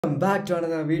Welcome back to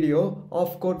another video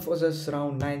of Codeforces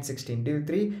Round 916 Div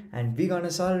 3, and we're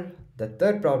gonna solve the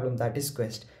third problem, that is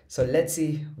quest. So let's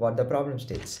see what the problem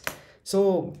states.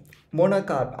 So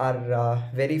Monocarp, our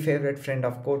very favorite friend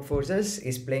of Codeforces,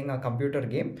 is playing a computer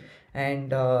game,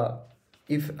 and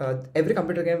if every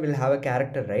computer game will have a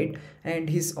character, right? And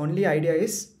his only idea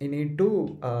is you need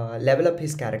to level up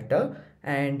his character,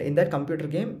 and in that computer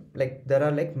game, like there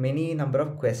are like many number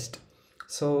of quests.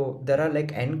 So there are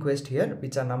like n quests here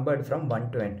which are numbered from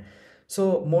 1 to n.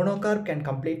 So Monocarp can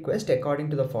complete quest according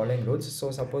to the following rules.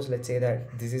 So suppose let's say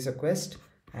that this is a quest,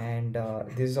 and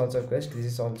this is also a quest, this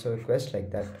is also a quest,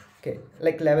 like that. Okay,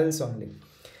 like levels only.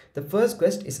 The first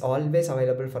quest is always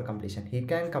available for completion. He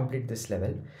can complete this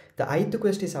level. The ith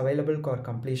quest is available for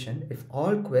completion if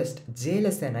all quests j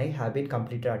less than I have been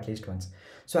completed at least once.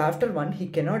 So after 1 he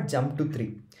cannot jump to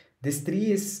 3. This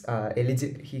 3 is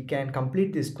eligible. He can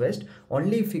complete this quest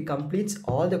only if he completes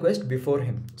all the quests before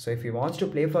him. So if he wants to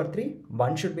play for 3,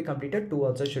 1 should be completed, 2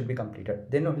 also should be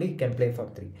completed. Then only he can play for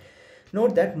 3.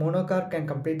 Note that Monocarp can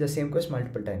complete the same quest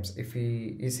multiple times. If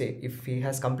he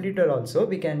has completed also,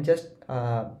 we can just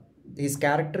his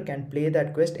character can play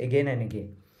that quest again and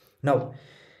again. Now,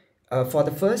 for the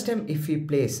first time, if he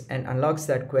plays and unlocks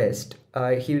that quest,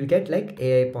 he will get like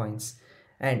AI points.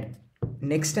 And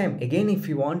next time again, if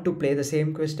you want to play the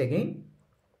same quest again,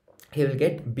 he will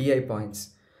get BI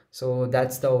points. So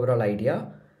that's the overall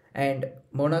idea. And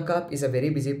Monocarp is a very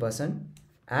busy person.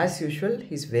 As usual,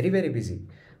 he's very busy.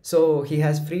 So he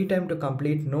has free time to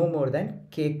complete no more than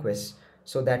K quests.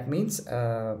 So that means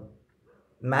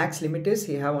max limit is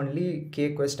he have only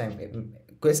K quest time.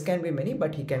 Quest can be many,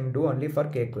 but he can do only for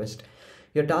K quest.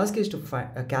 Your task is to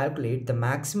calculate the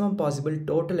maximum possible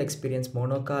total experience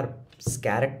Monocarp's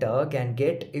character can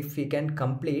get if he can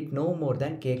complete no more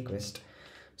than K quest.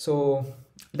 So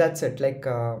that's it. Like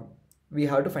we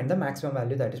have to find the maximum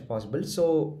value that is possible.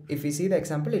 So if we see the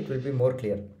example, it will be more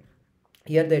clear.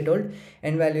 Here they told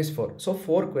n value is 4. So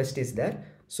 4 quest is there.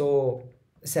 So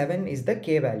 7 is the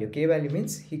K value. K value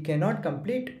means he cannot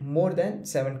complete more than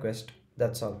 7 quest.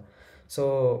 That's all.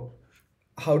 So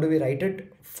how do we write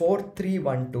it?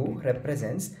 4312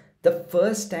 represents the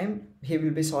first time he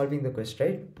will be solving the quest,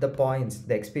 right? The points,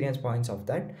 the experience points of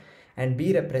that. And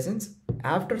B represents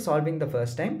after solving the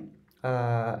first time,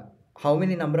 how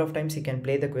many number of times he can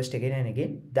play the quest again and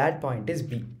again. That point is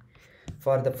B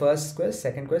for the first quest,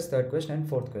 second quest, third quest, and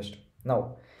fourth quest.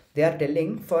 Now they are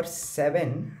telling for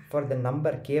 7, for the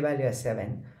number K value as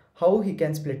 7, how he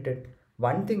can split it.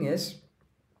 One thing is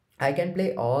I can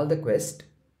play all the quest,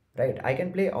 right? I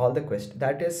can play all the quest.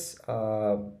 That is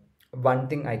one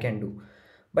thing I can do.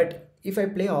 But if I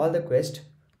play all the quest,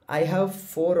 I have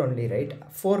 4 only, right?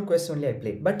 4 quests only I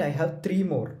play, but I have 3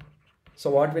 more. So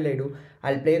what will I do?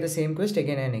 I'll play the same quest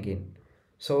again and again.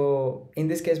 So in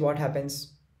this case, what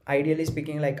happens? Ideally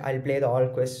speaking, like I'll play the all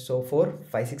quests. So 4,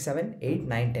 5, 6, 7, 8,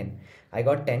 9, 10. I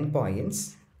got 10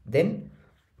 points. Then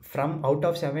from out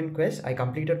of 7 quests, I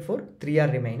completed 4, 3 are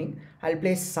remaining. I'll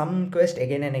play some quest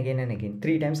again and again and again.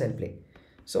 3 times I'll play.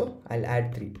 So I'll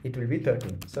add 3. It will be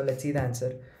 13. So let's see the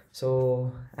answer.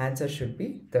 So answer should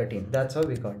be 13. That's how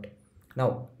we got.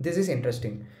 Now this is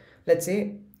interesting. Let's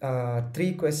say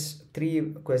 3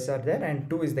 quests are there and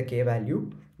 2 is the K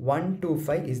value. 1 to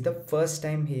 5 is the first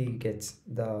time he gets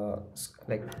the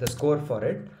score for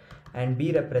it, and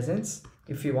B represents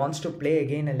if he wants to play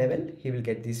again a level, he will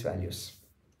get these values.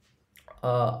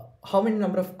 How many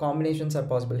number of combinations are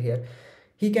possible here?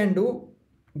 He can do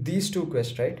these 2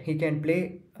 quests, right? He can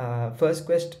play first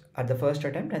quest at the first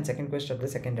attempt and second quest at the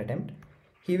second attempt.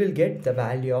 He will get the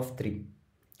value of 3.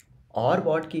 Or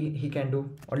what he can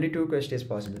do, only 2 quests is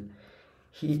possible.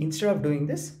 He, instead of doing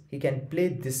this, he can play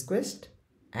this quest,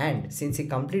 and since he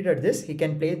completed this, he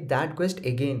can play that quest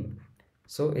again.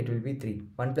 So it will be 3.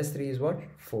 1 plus 3 is what?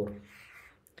 4.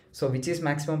 So which is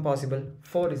maximum possible?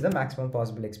 4 is the maximum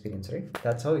possible experience, right?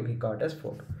 That's how he got as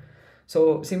 4.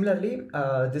 So similarly,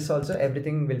 this also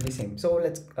everything will be same. So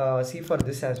let's see for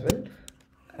this as well.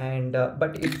 And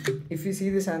but if you see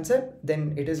this answer,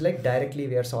 then it is like directly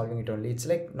we are solving it only. It's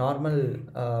like normal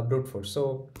brute force.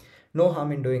 So no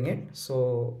harm in doing it.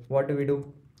 So what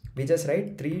do? We just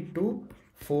write 3 2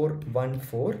 4 1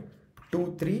 4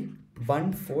 2 3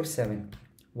 1 4 7.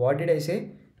 What did I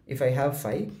say? If I have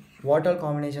 5, what all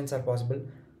combinations are possible?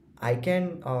 I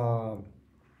can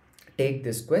take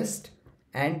this quest,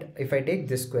 and if I take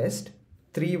this quest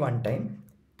 3 one time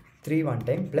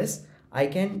plus I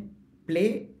can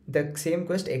play the same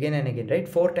quest again and again, right?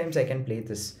 4 times I can play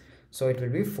this. So it will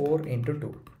be 4 into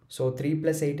 2. So 3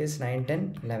 plus 8 is 9,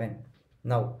 10, 11.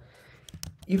 Now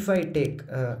if I take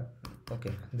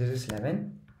okay, this is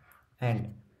 11,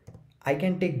 and I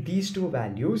can take these two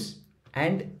values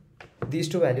and these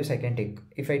two values I can take.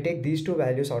 If I take these two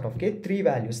values out of k, three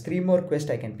values, three more quests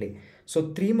I can play.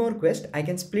 So three more quests I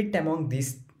can split among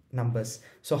these numbers.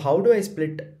 So how do I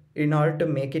split in order to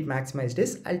make it maximized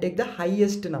is I'll take the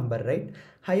highest number, right?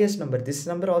 Highest number. This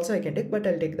number also I can take, but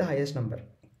I'll take the highest number.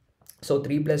 So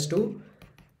 3 plus 2.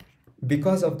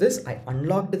 Because of this, I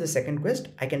unlocked the second quest.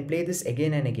 I can play this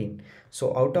again and again.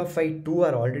 So out of 5, 2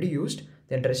 are already used.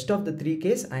 Then rest of the 3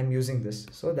 case, I am using this.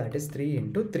 So that is 3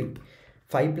 into 3.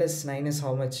 5 plus 9 is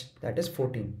how much? That is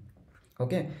 14.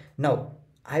 Okay. Now,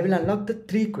 I will unlock the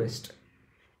 3 quest.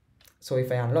 So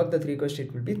if I unlock the 3 quest,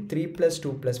 it will be 3 plus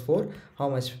 2 plus 4. How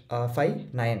much?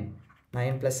 5, 9.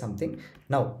 9 plus something.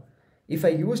 Now, if I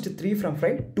used 3 from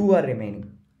 5, 2 are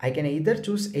remaining. I can either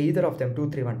choose either of them, 2,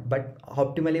 3, 1. But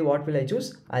optimally, what will I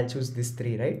choose? I'll choose this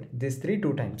 3, right? This 3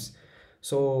 2 times.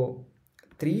 So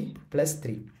 3 plus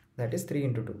 3. That is 3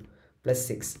 into 2 plus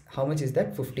 6. How much is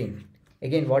that? 15.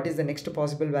 Again, what is the next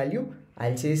possible value?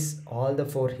 I'll chase all the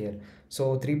 4 here.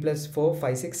 So 3 plus 4,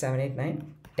 5, 6, 7, 8,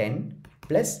 9, 10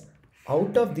 plus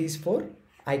out of these 4,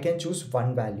 I can choose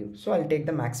one value. So I'll take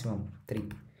the maximum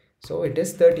 3. So it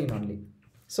is 13 only.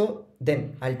 So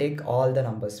then I'll take all the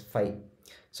numbers 5.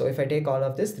 So if I take all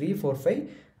of this 3, 4, 5,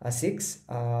 6,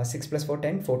 6 plus 4,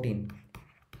 10, 14.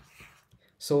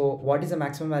 So what is the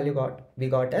maximum value got? We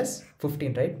got as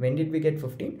 15, right? When did we get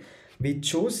 15? We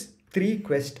chose 3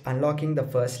 quests unlocking the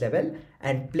first level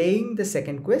and playing the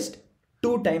second quest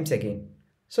 2 times again.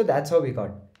 So that's how we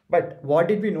got. But what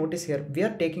did we notice here? We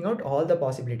are taking out all the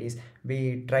possibilities.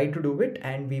 We try to do it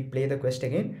and we play the quest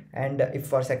again. And if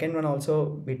for second one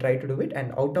also we try to do it,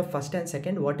 and out of first and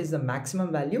second, what is the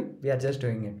maximum value? We are just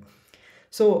doing it.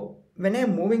 So when I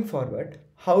am moving forward,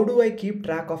 how do I keep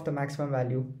track of the maximum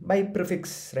value? By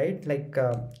prefix, right? Like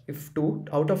if 2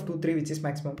 out of 2, 3, which is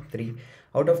maximum 3,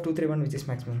 out of 2, 3, 1, which is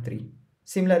maximum 3.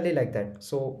 Similarly like that.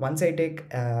 So once I take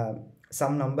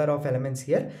some number of elements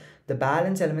here, the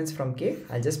balance elements from k,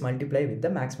 I'll just multiply with the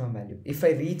maximum value. If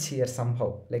I reach here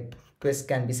somehow, like quest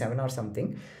can be 7 or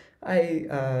something,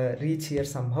 I reach here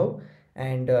somehow,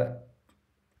 and oh,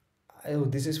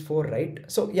 this is 4, right?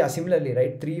 So yeah, similarly,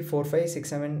 right? 3, 4, 5, 6,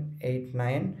 7, 8,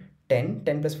 9, 10.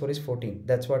 10 plus 4 is 14.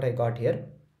 That's what I got here.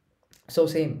 So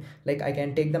same, like I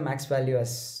can take the max value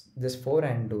as this 4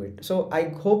 and do it. So I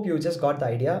hope you just got the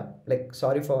idea. Like,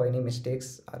 sorry for any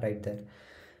mistakes right there.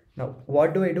 Now,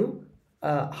 what do I do?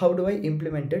 How do I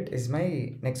implement it is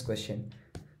my next question.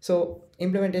 So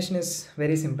implementation is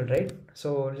very simple, right?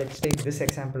 So let's take this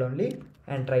example only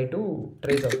and try to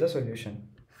trace out the solution.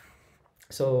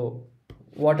 So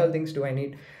what all things do I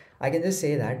need? I can just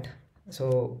say that.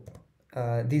 So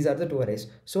these are the two arrays.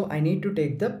 So I need to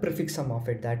take the prefix sum of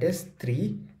it. That is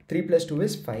 3. 3 plus 2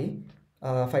 is 5.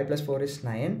 5 plus 4 is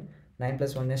 9. 9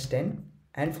 plus 1 is 10.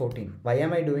 And 14. Why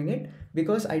am I doing it?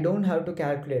 Because I don't have to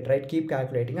calculate, right? Keep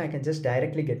calculating. I can just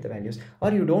directly get the values.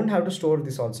 Or you don't have to store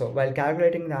this also. While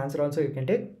calculating the answer also you can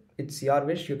take. It's your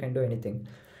wish. You can do anything.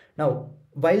 Now,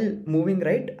 while moving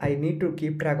right, I need to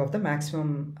keep track of the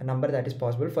maximum number that is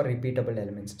possible for repeatable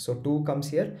elements. So 2 comes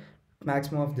here.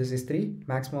 Maximum of this is 3.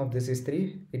 Maximum of this is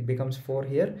 3. It becomes 4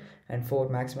 here. And 4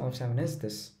 maximum of 7 is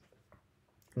this.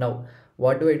 Now,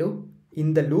 what do I do?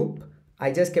 In the loop,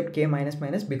 I just kept k minus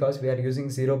minus because we are using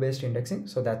 0 based indexing.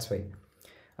 So that's why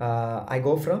I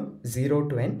go from 0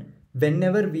 to n.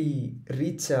 Whenever we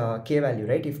reach k value,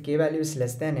 right? If k value is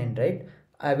less than n, right?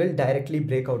 I will directly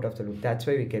break out of the loop. That's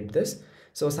why we kept this.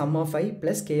 So sum of I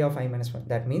plus k of I minus 1.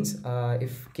 That means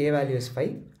if k value is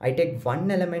 5, I take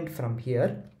one element from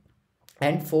here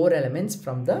and 4 elements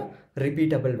from the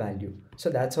repeatable value. So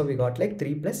that's how we got like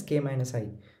 3 plus k minus I.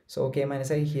 So k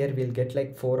minus I here we'll get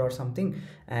like 4 or something,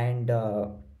 and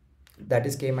that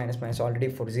is k minus minus already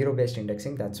for 0 based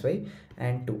indexing, that's why,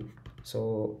 and 2.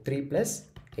 So 3 plus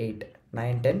 8,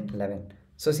 9, 10, 11.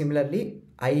 So similarly,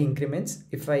 I increments.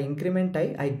 If I increment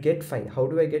I get 5. How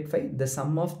do I get 5? The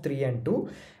sum of 3 and 2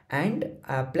 and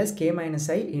plus k minus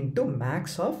I into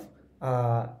max of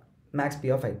max p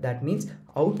of I. That means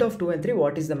out of 2 and 3,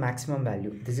 what is the maximum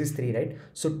value? This is 3, right?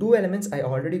 So 2 elements I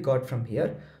already got from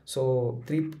here. So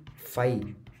 3, 5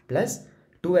 plus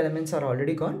 2 elements are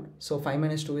already gone. So 5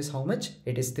 minus 2 is how much?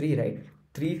 It is 3, right?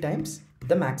 3 times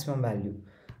the maximum value.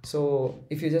 So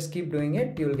if you just keep doing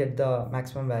it, you will get the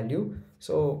maximum value.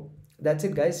 So that's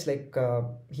it, guys. Like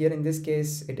here in this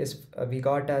case, it is we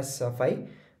got as 5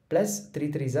 plus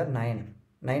 3 3s are 9.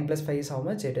 9 plus 5 is how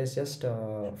much? It is just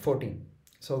 14.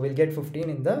 So we'll get 15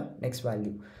 in the next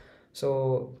value.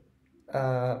 So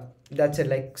that's it.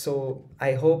 Like, so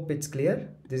I hope it's clear.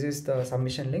 This is the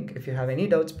submission link. If you have any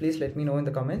doubts, please let me know in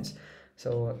the comments.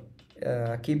 So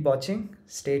keep watching,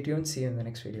 stay tuned, see you in the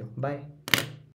next video. Bye.